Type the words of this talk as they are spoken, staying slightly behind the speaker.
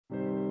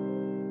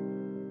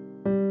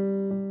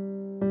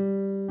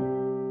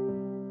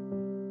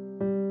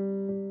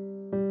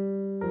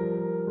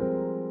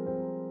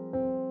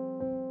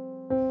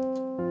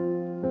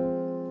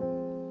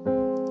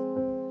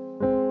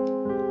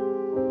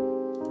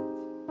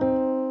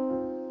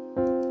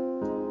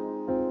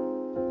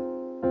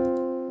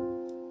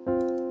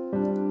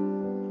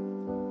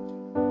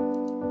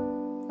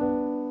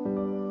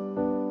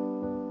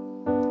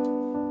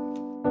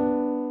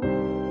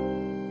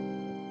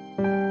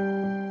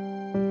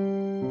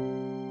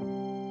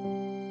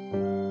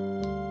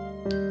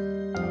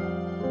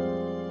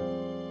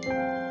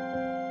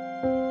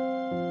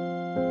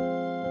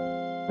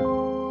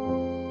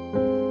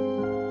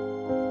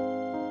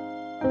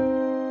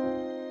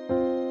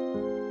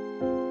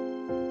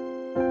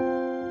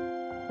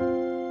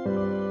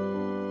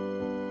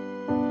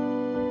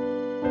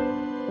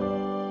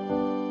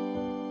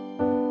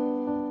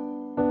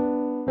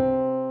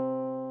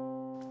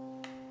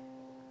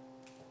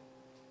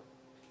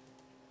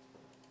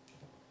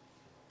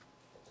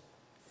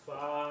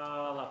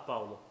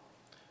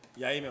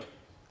E aí, meu?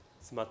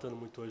 Se matando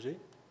muito hoje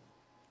aí?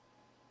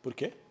 Por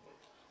quê?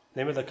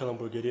 Lembra daquela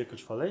hamburgueria que eu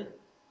te falei?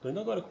 Tô indo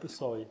agora com o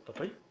pessoal aí.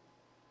 Topa aí?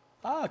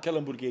 Ah, aquela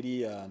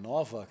hamburgueria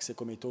nova que você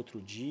comentou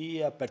outro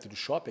dia, perto do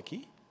shopping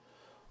aqui?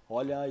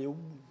 Olha, eu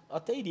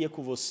até iria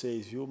com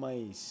vocês, viu?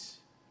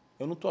 Mas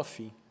eu não tô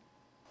afim.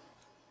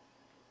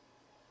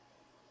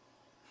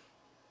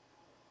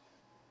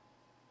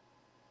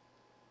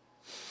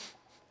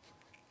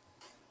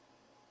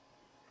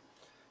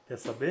 Quer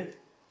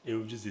saber?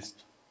 Eu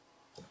desisto.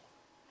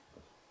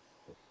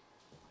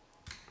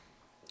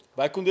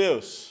 Vai com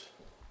Deus.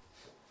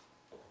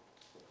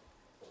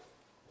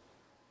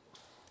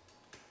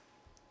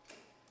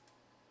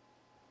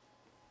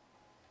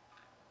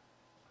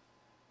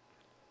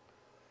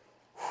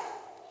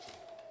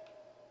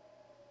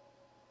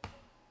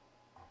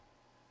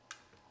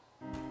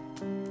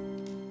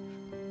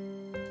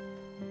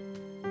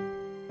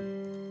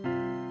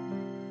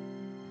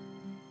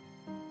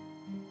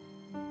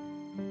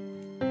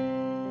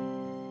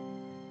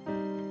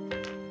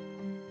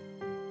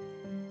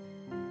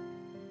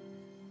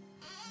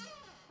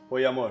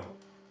 Oi, amor.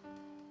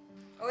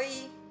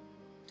 Oi,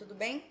 tudo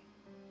bem?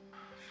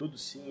 Tudo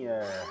sim,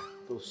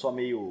 tô só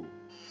meio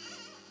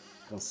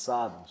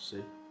cansado, não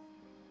sei.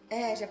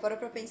 Já parou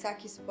pra pensar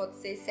que isso pode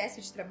ser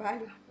excesso de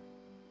trabalho?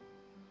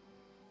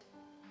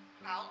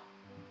 Paulo?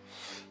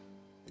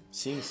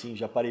 Sim,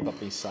 já parei pra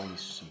pensar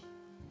nisso, sim.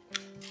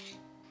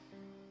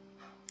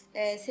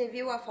 Você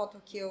viu a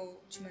foto que eu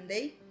te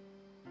mandei?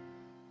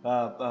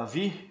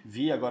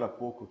 Vi agora há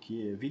pouco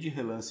aqui, vi de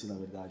relance na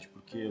verdade,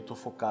 porque eu tô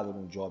focado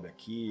num job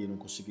aqui, não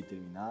consegui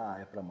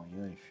terminar, é pra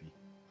amanhã, enfim.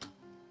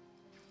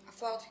 A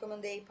foto que eu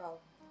mandei, Paulo,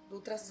 do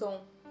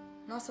ultrassom.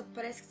 Nossa,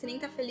 parece que você nem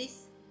tá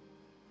feliz.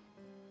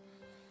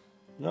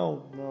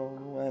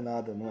 Não é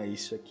nada, não é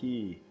isso, é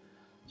que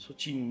só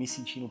me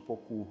sentindo um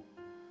pouco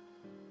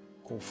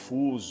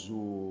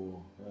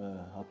confuso,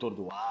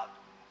 atordoado.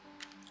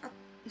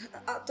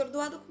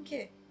 Atordoado com o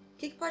quê? O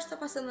que pode estar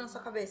passando na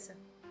sua cabeça?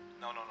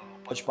 Não.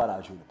 Pode parar,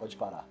 Júlia, pode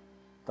parar.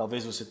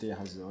 Talvez você tenha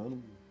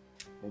razão,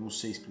 eu não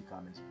sei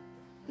explicar mesmo.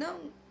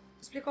 Não,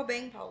 explicou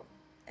bem, Paulo.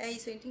 É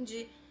isso, eu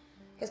entendi.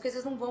 Que as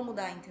coisas não vão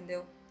mudar,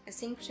 entendeu? É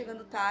sempre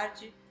chegando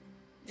tarde.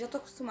 Já tô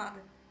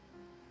acostumada.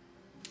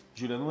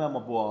 Júlia, não é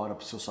uma boa hora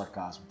pro seu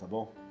sarcasmo, tá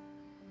bom?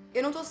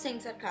 Eu não tô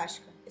sendo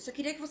sarcástica. Eu só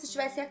queria que você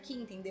estivesse aqui,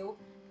 entendeu?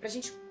 Pra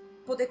gente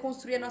poder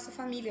construir a nossa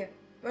família.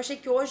 Eu achei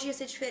que hoje ia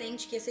ser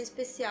diferente, que ia ser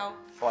especial.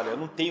 Olha, eu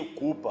não tenho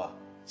culpa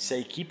se a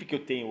equipe que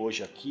eu tenho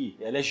hoje aqui,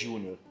 ela é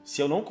júnior.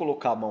 Se eu não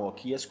colocar a mão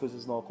aqui, as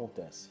coisas não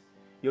acontecem.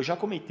 E eu já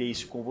comentei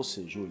isso com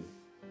você, Júlia.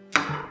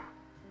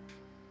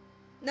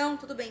 Não,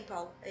 tudo bem,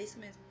 Paulo. É isso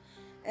mesmo.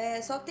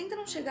 Só tenta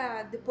não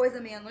chegar depois da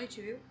meia-noite,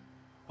 viu?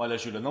 Olha,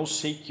 Júlia, não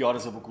sei que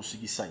horas eu vou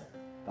conseguir sair,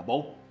 tá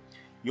bom?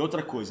 E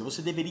outra coisa,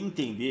 você deveria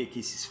entender que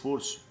esse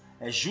esforço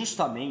é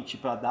justamente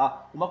para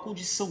dar uma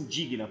condição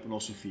digna pro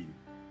nosso filho.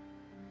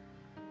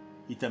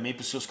 E também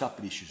pros seus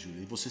caprichos,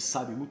 Júlia. E você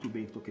sabe muito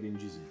bem o que eu tô querendo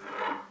dizer.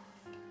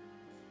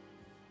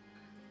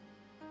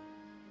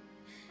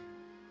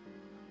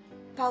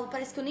 Paulo,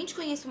 parece que eu nem te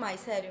conheço mais,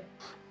 sério.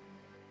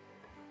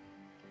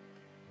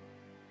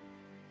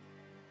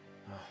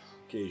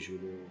 Ok,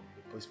 Júlia,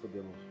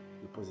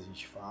 depois a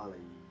gente fala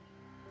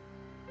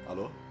e...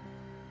 Alô?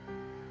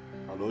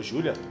 Alô,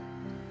 Júlia?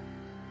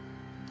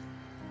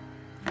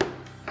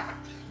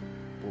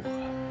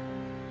 Porra.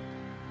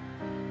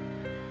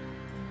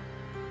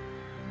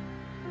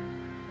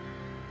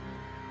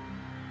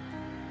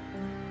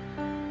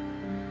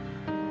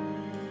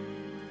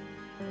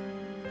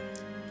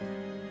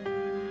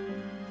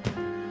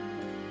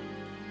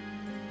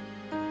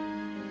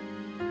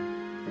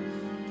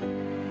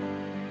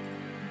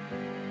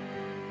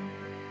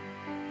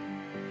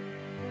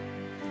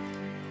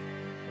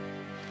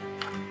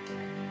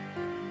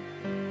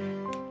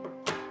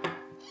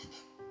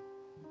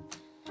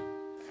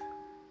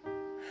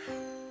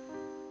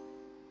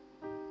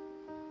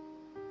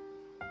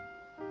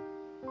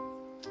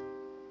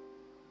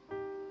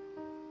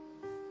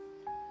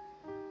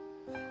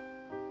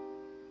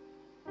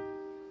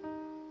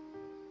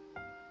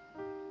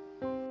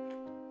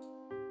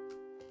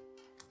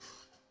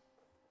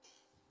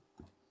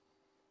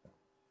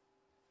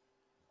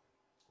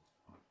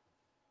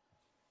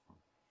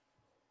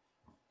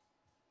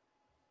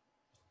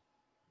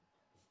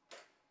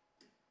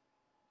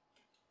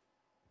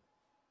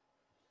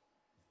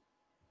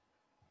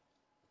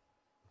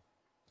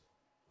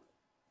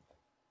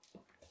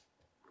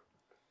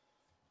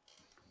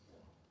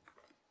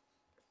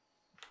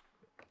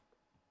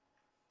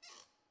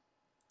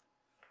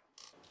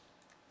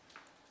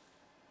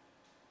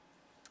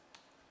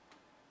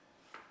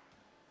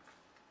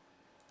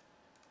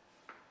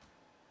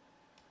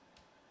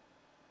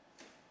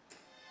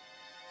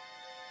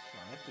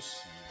 Não é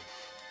possível.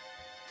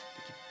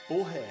 Que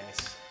porra é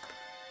essa?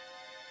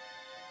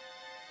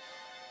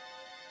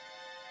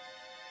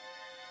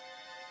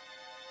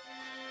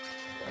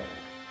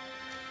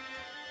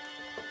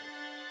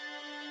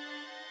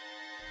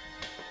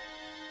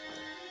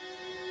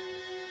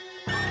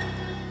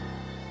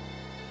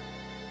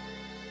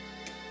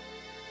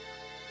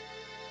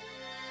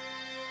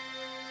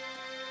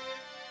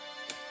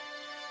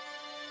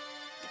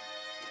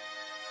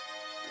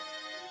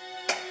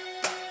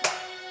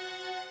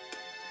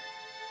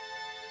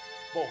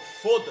 Bom,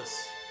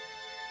 foda-se.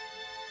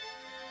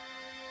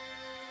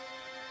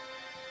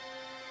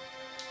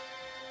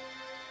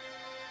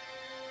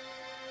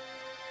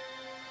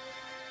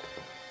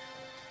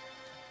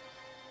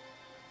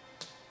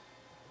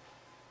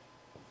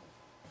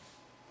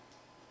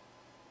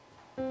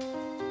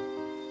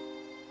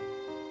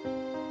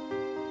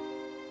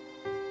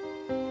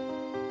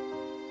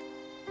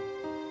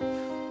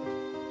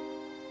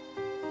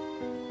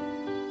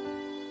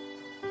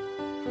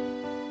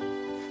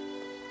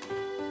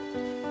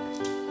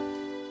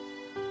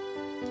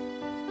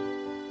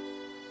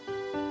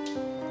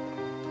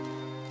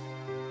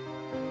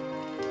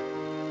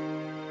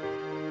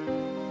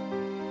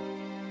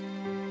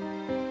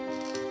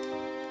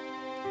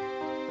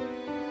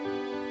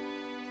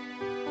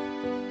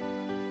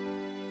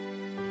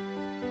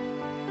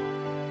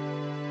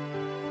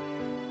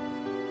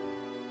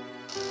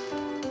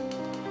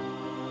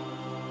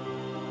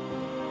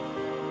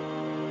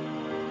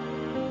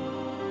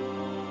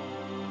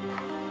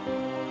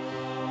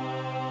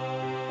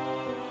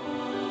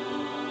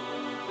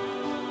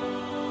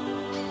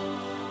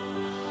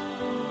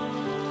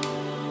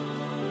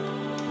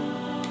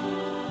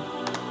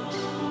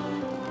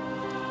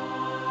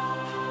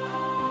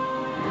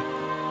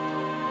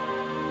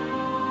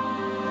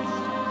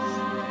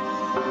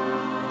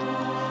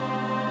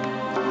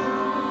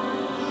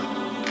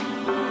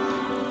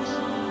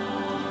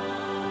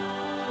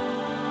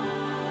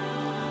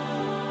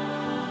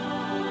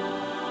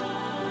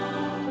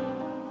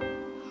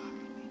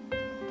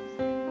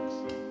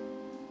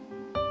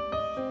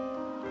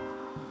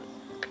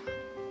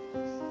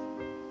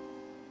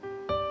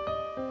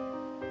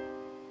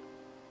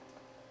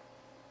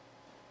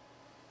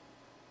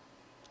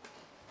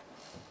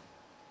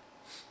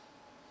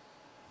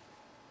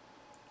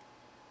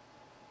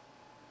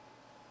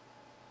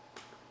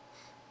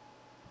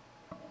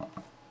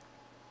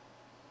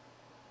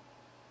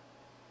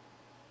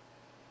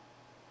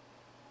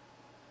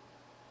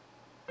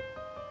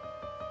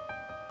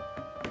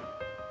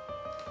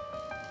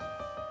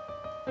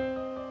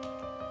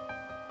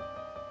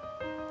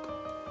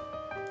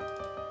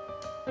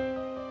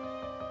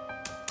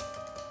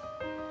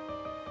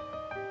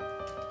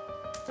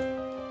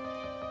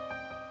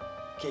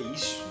 Que é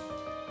isso?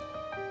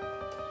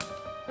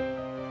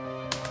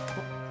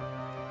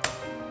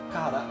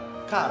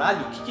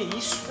 Caralho, o que é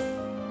isso?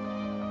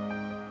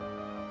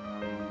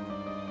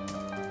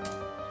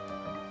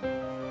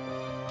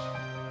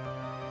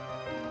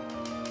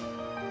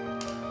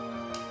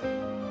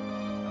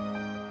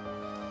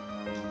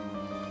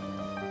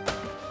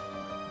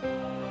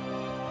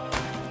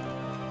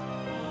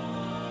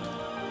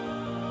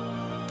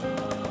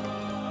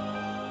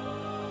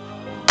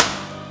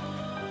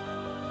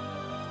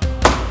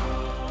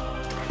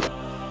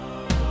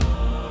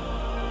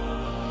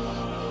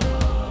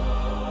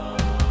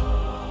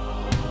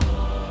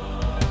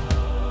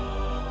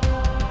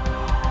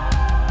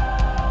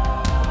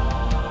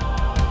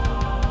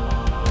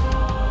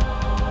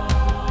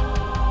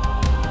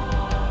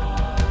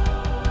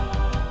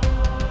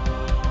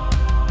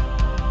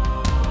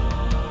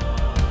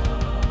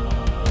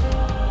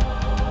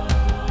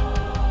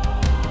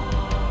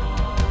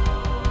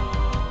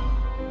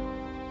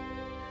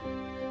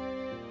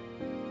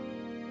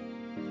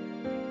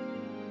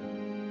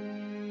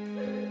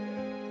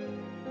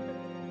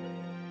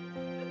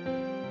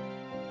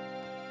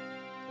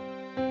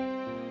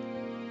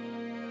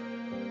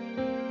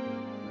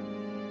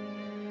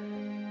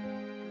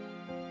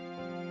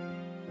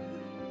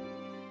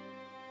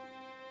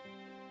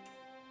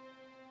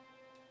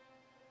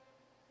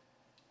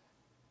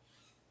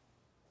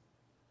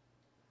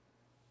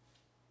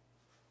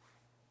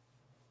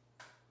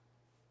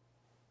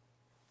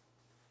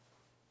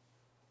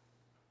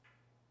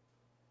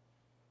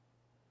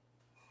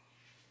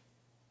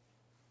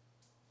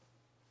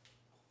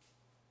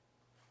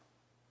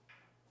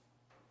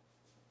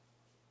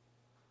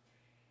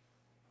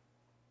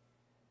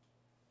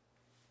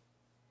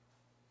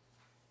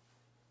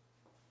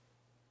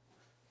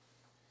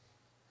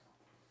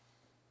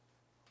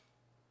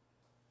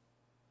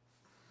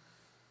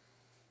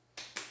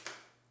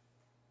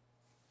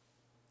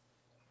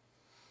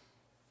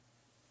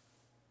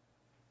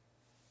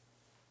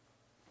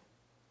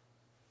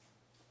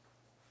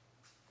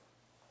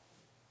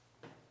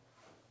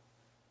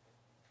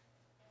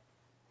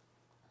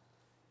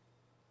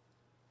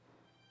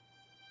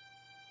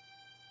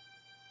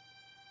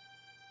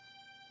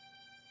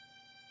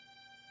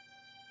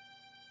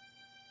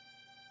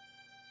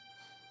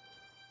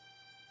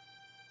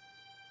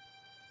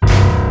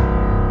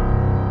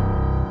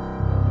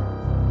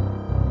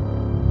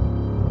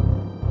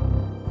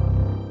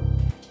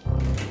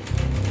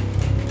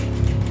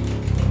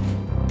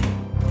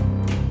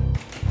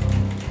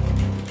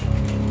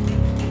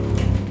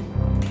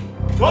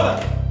 Jona!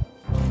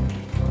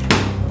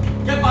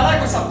 Quer parar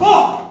com essa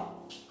porra?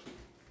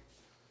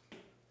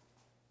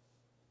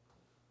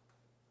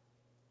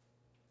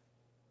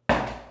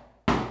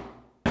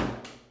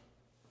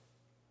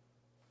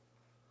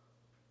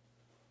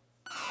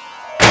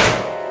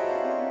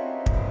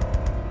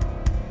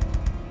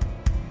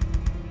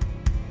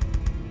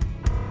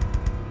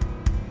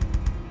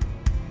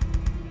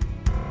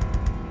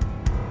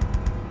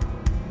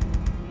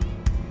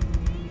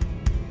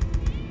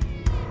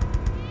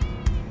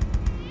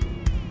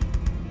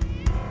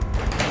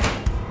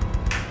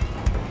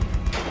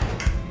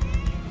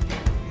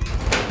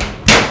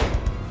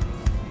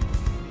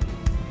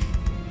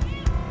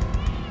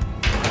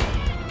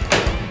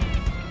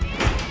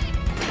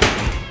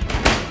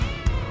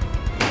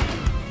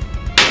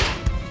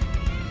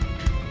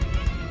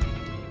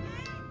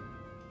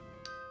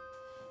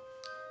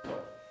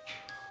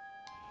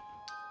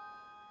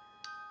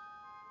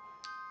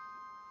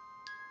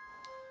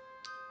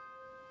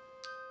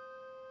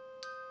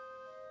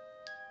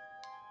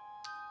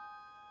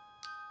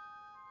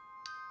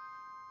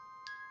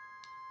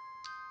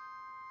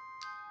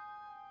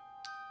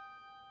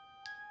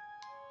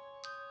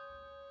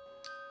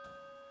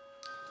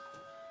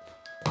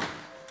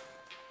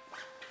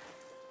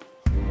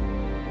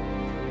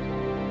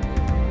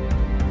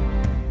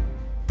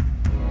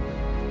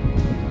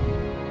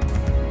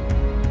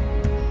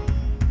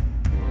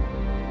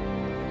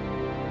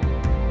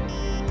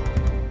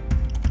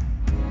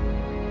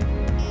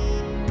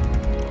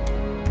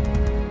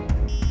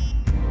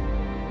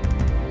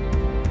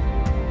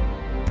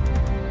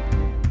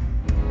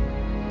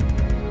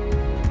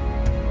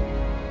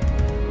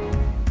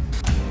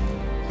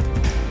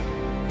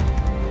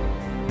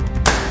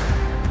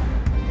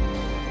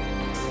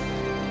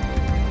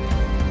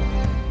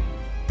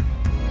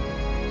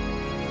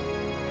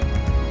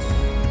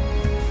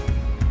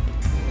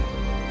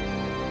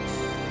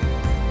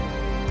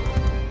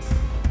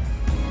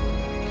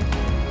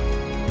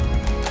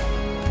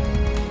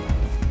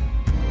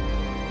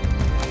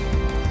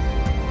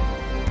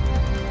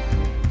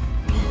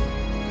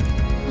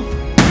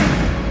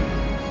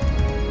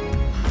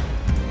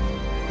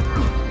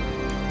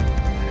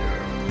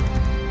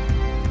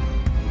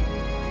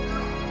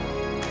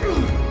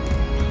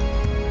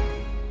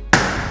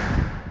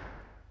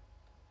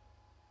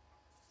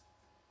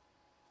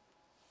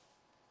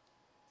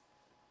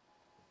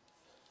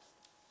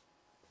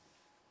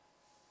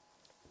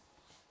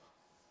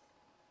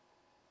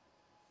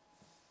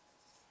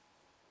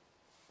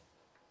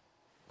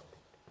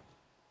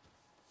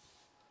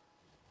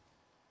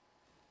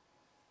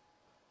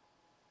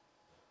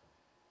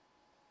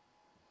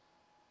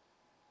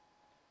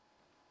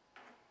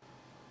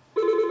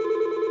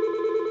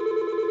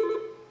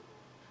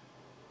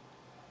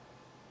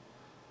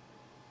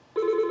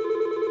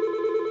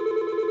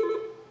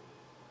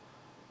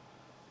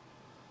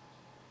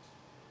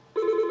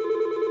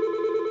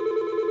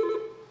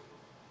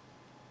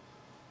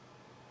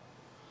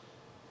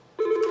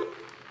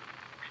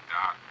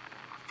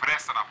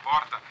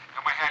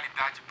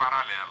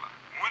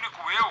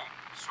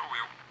 Sou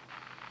eu.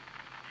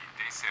 E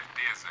tem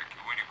certeza que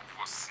o único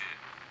você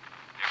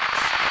é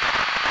você.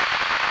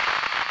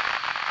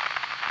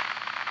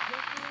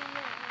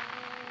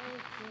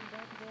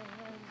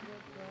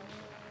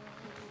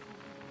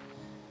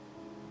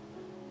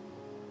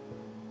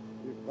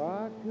 If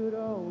I could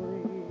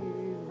only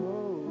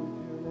hold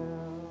you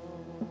now.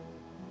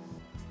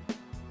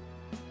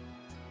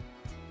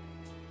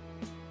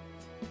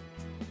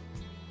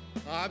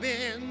 I've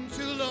been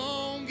too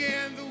long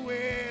in the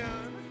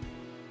wind,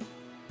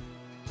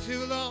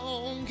 too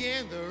long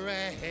in the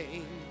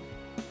rain,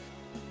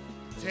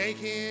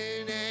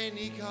 taking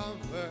any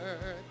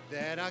comfort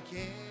that I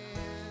can.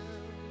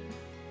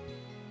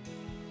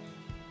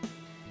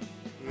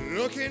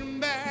 Looking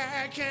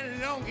back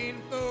and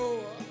longing for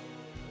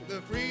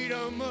the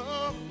freedom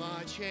of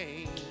my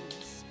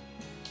chains,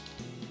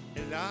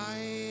 and I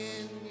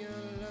in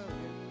your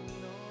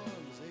loving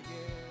arms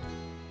again.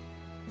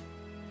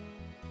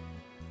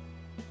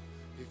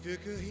 If you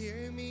could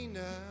hear me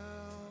now,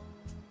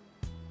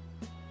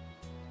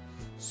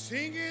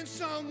 singing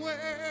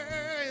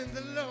somewhere in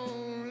the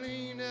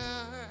lonely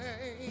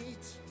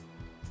night,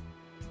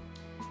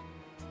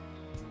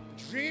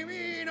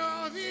 dreaming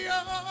of the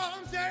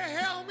arms that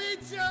held me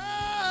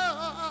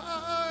tight.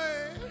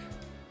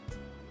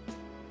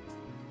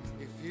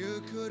 If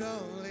you could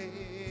only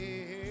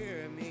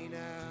hear me now.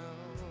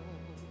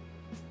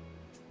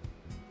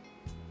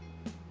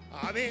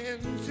 I've been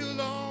too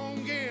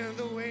long in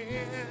the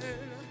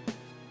wind,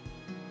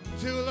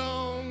 too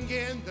long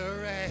in the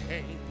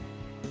rain,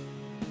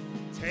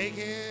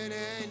 taking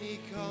any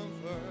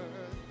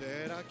comfort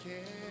that I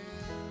can.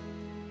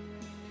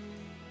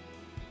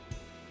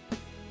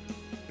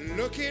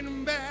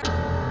 Looking back.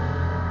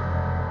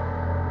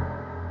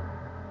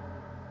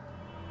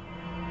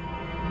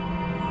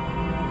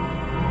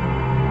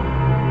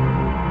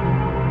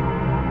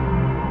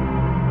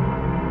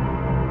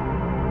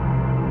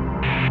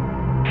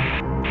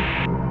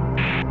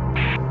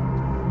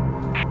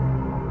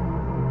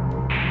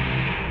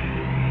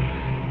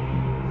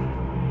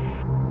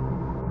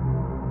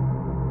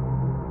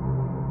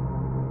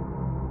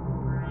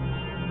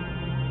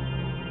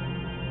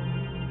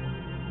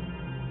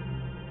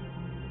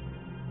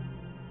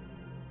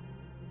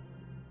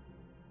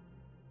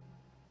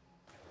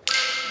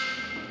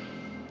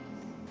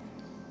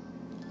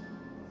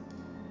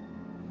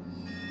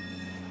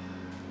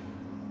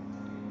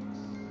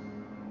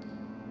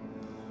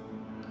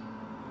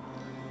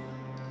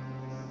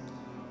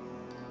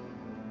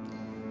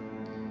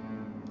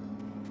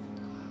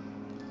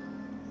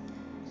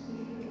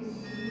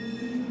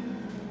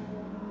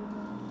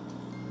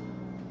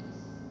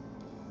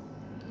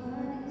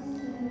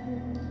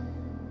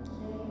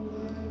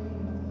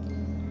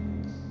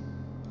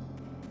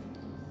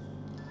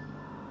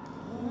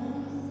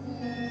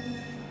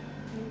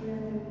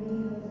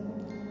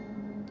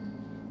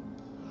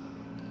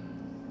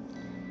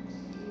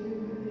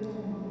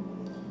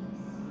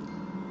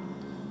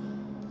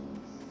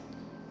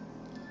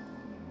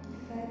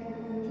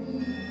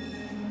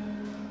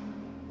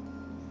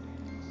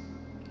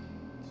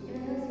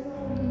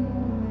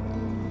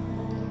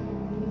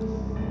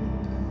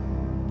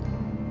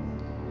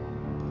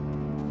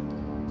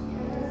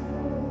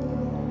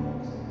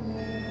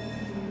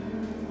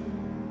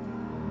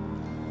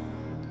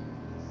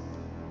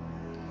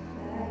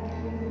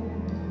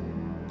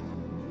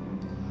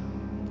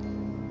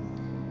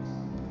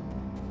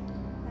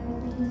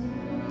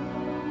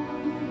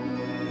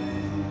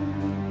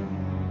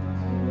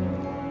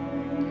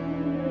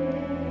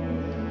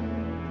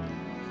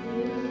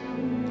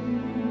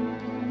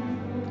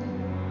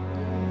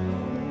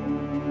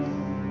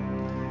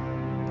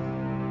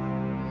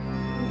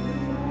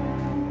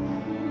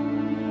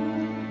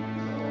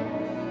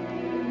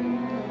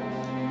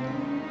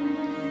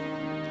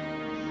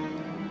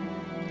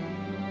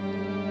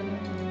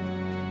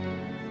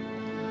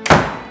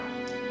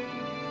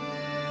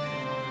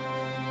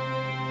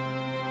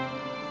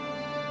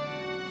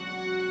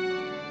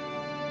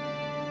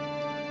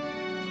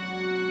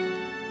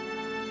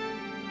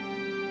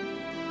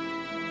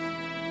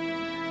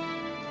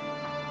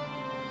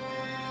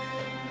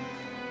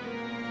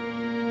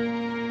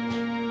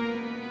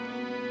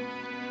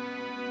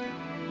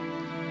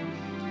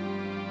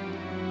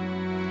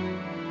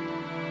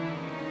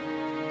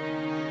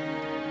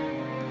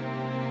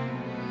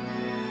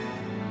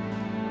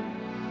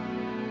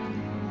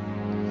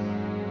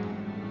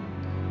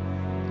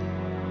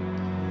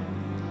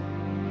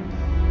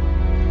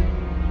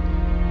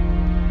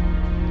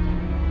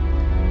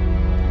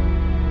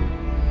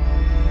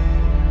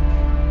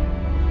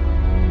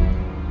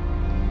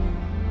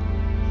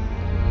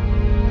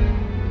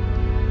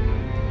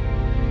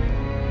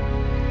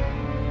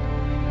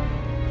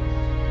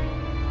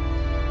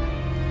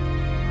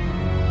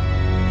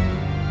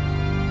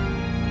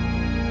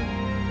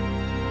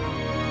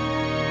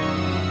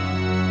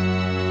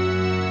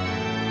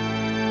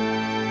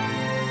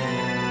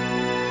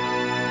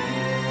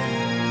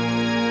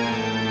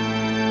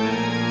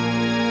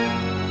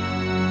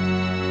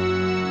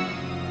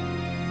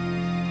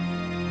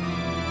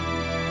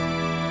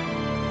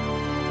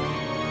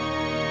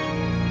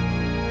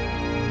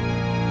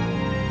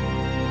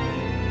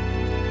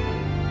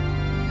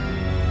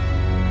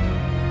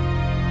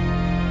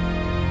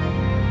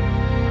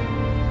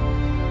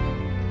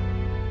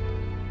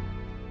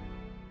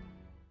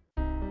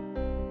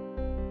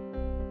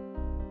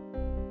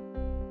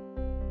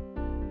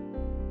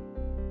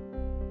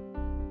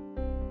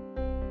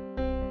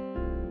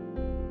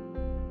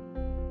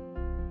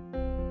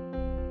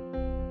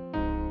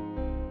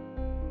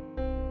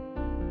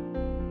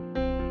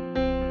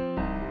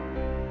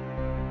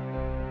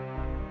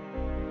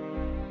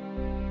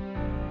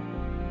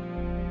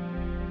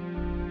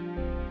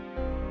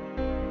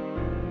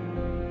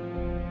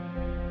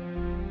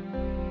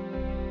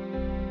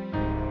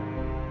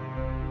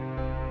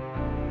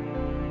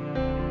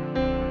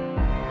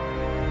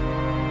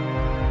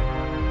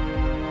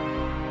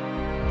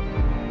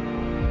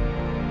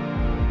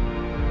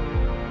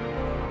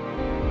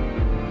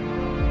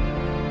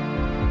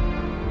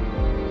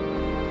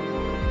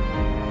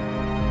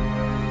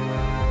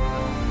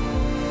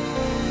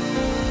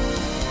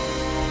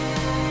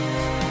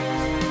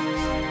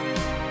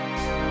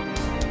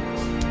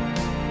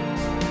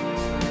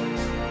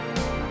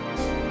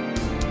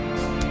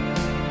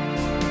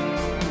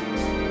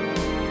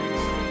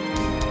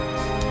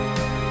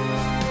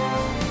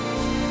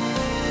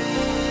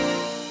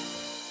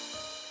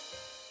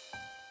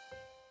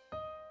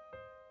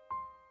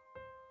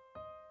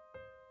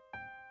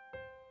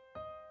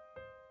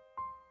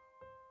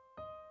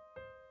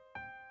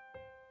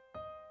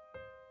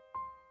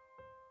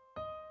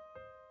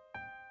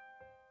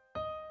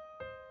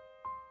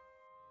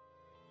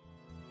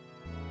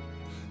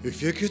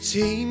 If you could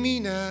see me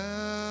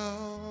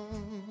now,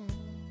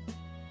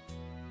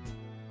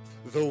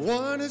 the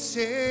one who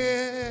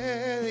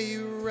said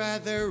you'd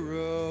rather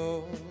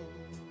roam,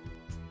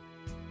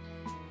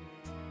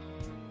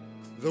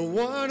 the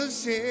one who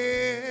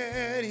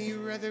said he'd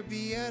rather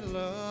be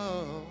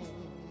alone.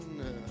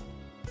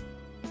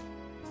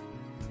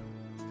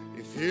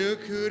 If you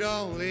could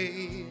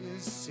only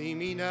see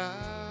me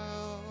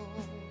now,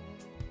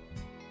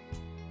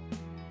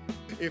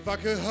 if I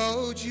could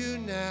hold you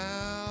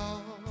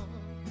now,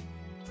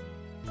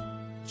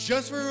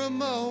 just for a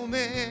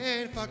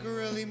moment, if I could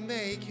really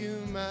make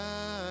you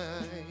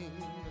mine,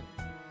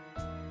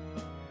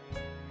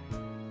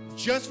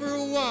 just for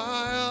a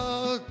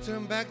while,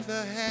 turn back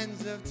the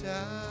hands of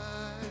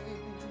time.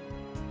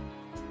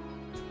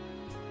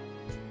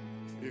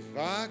 If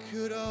I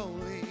could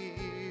only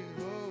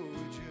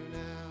hold you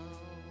now.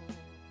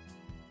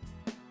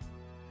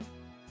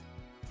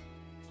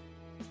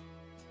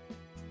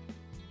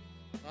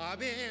 I've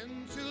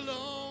been too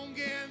long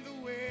in the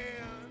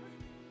wind,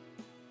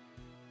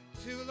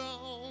 too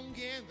long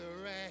in the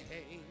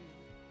rain.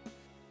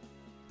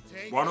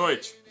 Boa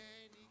noite.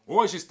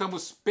 Hoje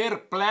estamos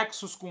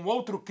perplexos com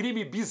outro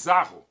crime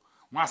bizarro.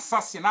 Um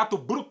assassinato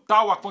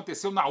brutal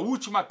aconteceu na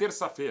última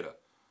terça-feira.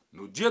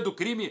 No dia do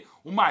crime,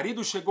 o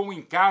marido chegou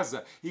em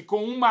casa e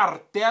com um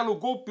martelo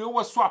golpeou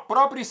a sua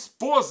própria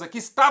esposa, que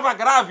estava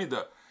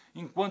grávida,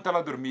 enquanto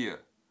ela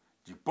dormia.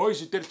 Depois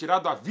de ter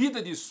tirado a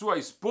vida de sua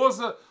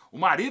esposa, o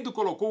marido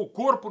colocou o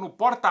corpo no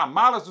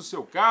porta-malas do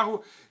seu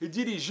carro e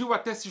dirigiu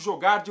até se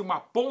jogar de uma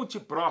ponte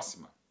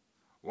próxima.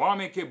 O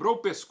homem quebrou o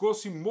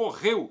pescoço e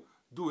morreu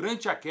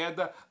durante a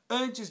queda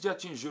antes de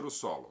atingir o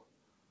solo.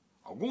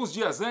 Alguns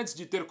dias antes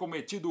de ter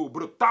cometido o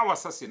brutal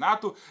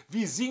assassinato,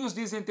 vizinhos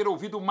dizem ter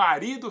ouvido o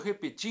marido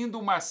repetindo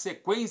uma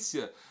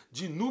sequência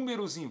de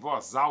números em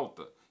voz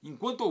alta,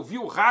 enquanto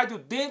ouvia o rádio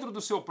dentro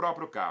do seu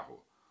próprio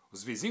carro.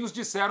 Os vizinhos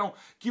disseram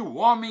que o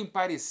homem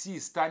parecia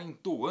estar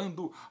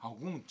entoando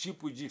algum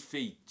tipo de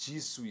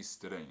feitiço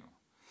estranho.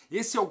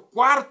 Esse é o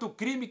quarto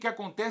crime que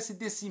acontece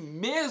desse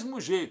mesmo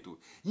jeito.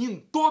 E em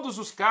todos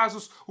os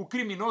casos, o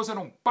criminoso era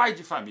um pai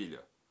de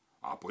família.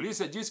 A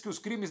polícia diz que os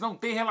crimes não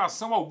têm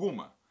relação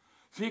alguma.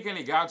 Fiquem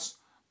ligados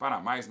para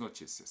mais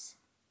notícias.